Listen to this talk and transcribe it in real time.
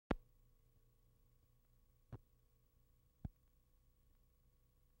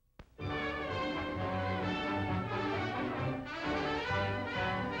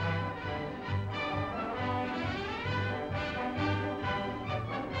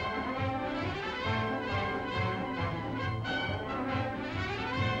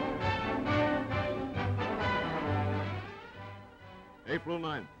April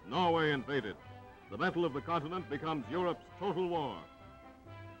 9th, Norway invaded. The Battle of the Continent becomes Europe's total war.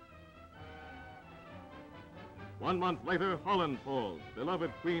 1 month later, Holland falls.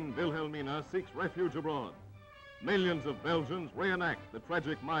 Beloved Queen Wilhelmina seeks refuge abroad. Millions of Belgians reenact the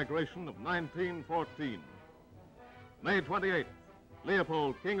tragic migration of 1914. May 28th,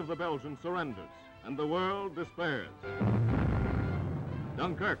 Leopold, King of the Belgians, surrenders, and the world despairs.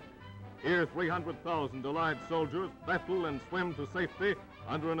 Dunkirk. Here, 300,000 Allied soldiers battle and swim to safety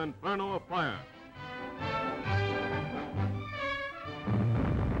under an inferno of fire.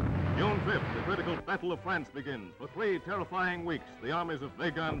 June 5th, the critical Battle of France begins. For 3 terrifying weeks, the armies of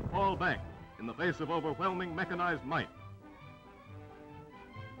Weygand fall back in the face of overwhelming mechanized might.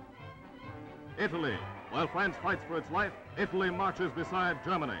 Italy. While France fights for its life, Italy marches beside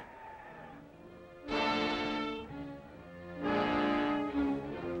Germany.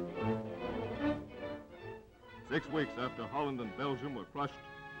 Six weeks after Holland and Belgium were crushed,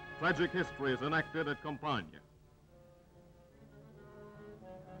 tragic history is enacted at Compiègne.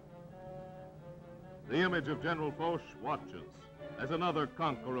 The image of General Foch watches as another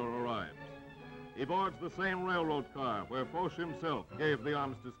conqueror arrives. He boards the same railroad car where Foch himself gave the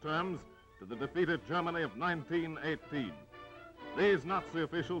armistice terms to the defeated Germany of 1918. These Nazi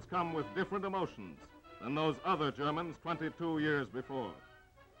officials come with different emotions than those other Germans 22 years before.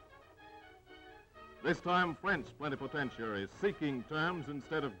 This time, French plenipotentiaries, seeking terms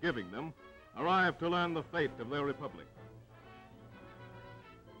instead of giving them, arrive to learn the fate of their republic.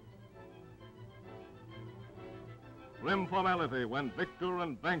 Grim formality when victor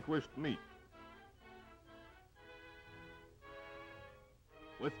and vanquished meet.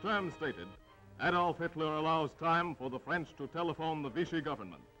 With terms stated, Adolf Hitler allows time for the French to telephone the Vichy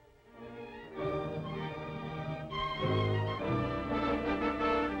government.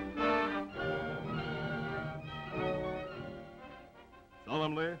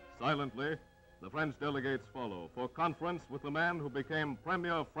 Solemnly, silently, the French delegates follow for conference with the man who became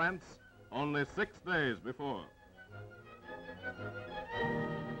Premier of France only 6 days before.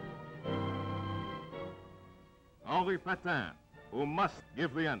 Henri Pétain, who must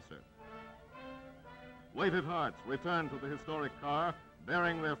give the answer. Weighted hearts return to the historic car,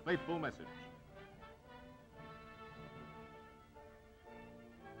 bearing their fateful message.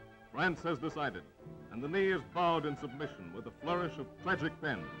 France has decided, and the knee is bowed in submission with a flourish of tragic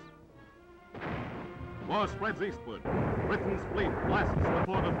pens. War spreads eastward. Britain's fleet blasts the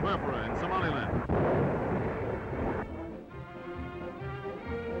port of Berbera in Somaliland.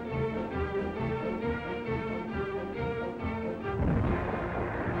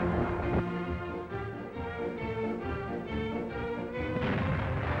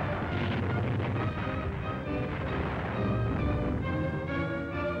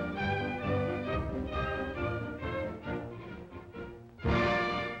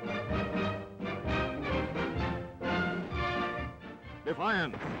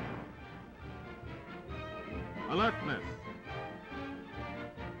 Defiance, alertness,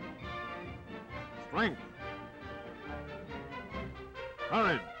 strength,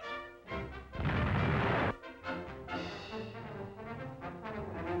 courage.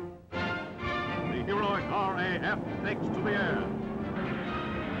 The heroic RAF takes to the air.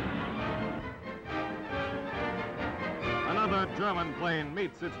 Another German plane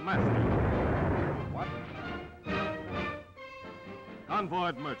meets its master. What?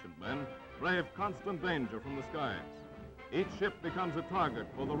 Convoyed merchantmen brave constant danger from the skies. Each ship becomes a target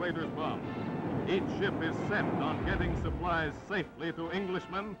for the raiders' bomb. Each ship is set on getting supplies safely to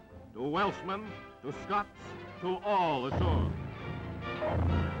Englishmen, to Welshmen, to Scots, to all ashore.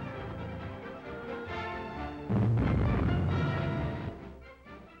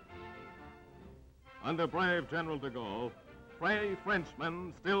 Under brave General de Gaulle, brave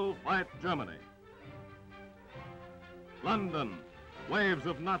Frenchmen still fight Germany. London. Waves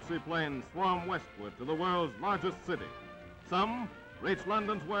of Nazi planes swarm westward to the world's largest city. Some reach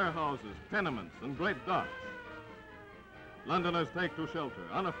London's warehouses, tenements, and great docks. Londoners take to shelter,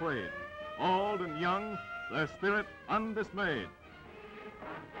 unafraid. Old and young, their spirit undismayed.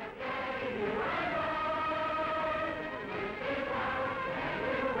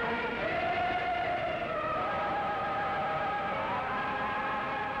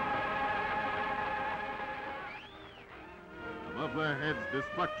 Above their heads,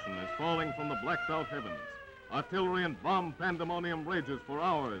 destruction is falling from the blacked-out heavens. Artillery and bomb pandemonium rages for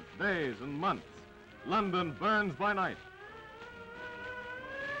hours, days, and months. London burns by night.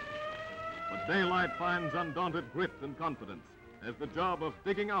 But daylight finds undaunted grit and confidence as the job of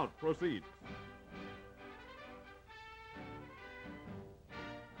digging out proceeds.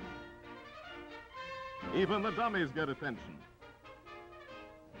 Even the dummies get attention.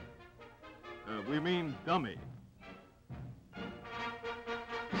 we mean dummy.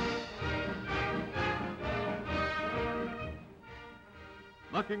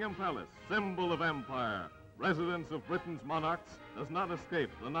 Buckingham Palace, symbol of empire, residence of Britain's monarchs, does not escape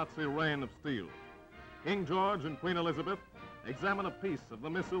the Nazi reign of steel. King George and Queen Elizabeth examine a piece of the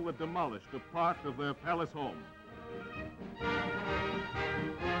missile that demolished a part of their palace home.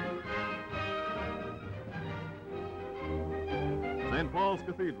 St. Paul's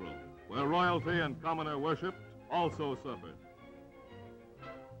Cathedral, where royalty and commoner worshipped, also suffered.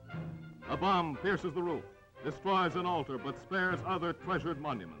 A bomb pierces the roof, destroys an altar, but spares other treasured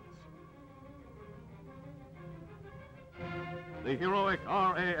monuments. The heroic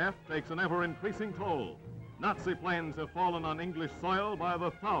RAF takes an ever-increasing toll. Nazi planes have fallen on English soil by the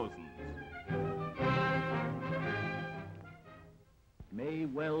thousands. It may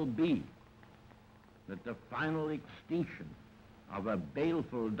well be that the final extinction of a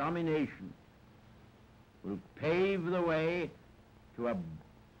baleful domination will pave the way to a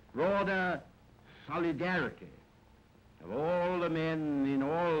broader solidarity of all the men in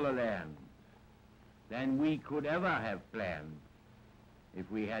all the lands than we could ever have planned if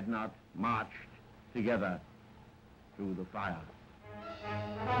we had not marched together through the fire.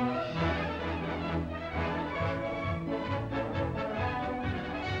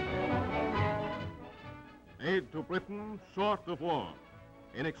 Aid to Britain short of war.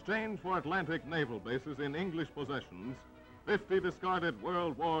 In exchange for Atlantic naval bases in English possessions, 50 discarded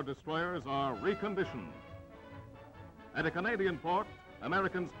World War destroyers are reconditioned. At a Canadian port,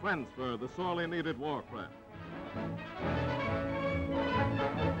 Americans transfer the sorely needed warcraft.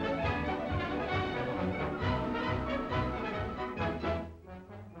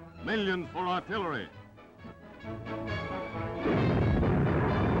 Millions for artillery.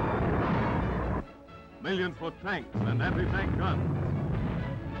 Millions for tanks and anti-tank guns.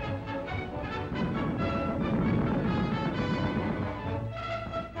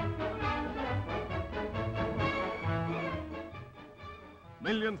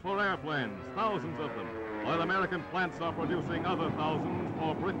 Millions for airplanes, thousands of them, while American plants are producing other thousands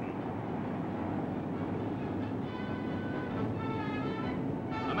for Britain.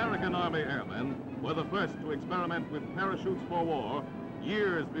 American Army airmen were the first to experiment with parachutes for war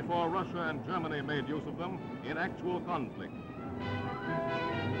years before Russia and Germany made use of them in actual conflict.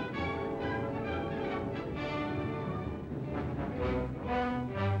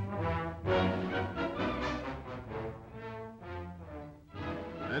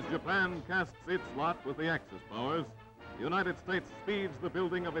 As Japan casts its lot with the Axis powers, the United States speeds the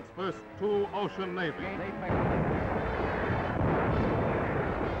building of its first two-ocean navy.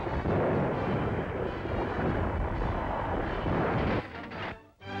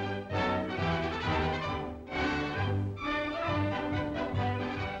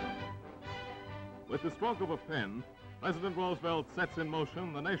 With the stroke of a pen, President Roosevelt sets in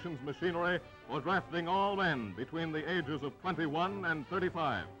motion the nation's machinery for drafting all men between the ages of 21 and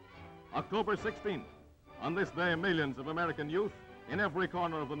 35. October 16th. On this day, millions of American youth in every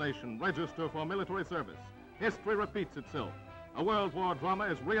corner of the nation register for military service. History repeats itself. A World War drama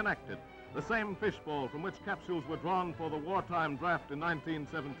is reenacted. The same fishbowl from which capsules were drawn for the wartime draft in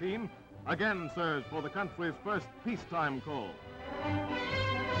 1917 again serves for the country's first peacetime call.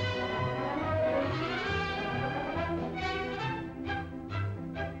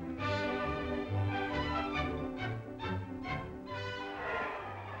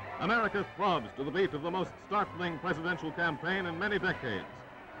 America throbs to the beat of the most startling presidential campaign in many decades.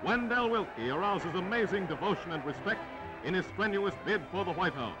 Wendell Willkie arouses amazing devotion and respect in his strenuous bid for the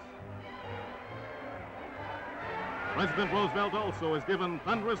White House. President Roosevelt also is given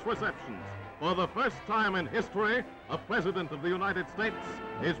thunderous receptions. For the first time in history, a president of the United States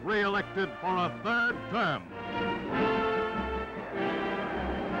is re-elected for a third term.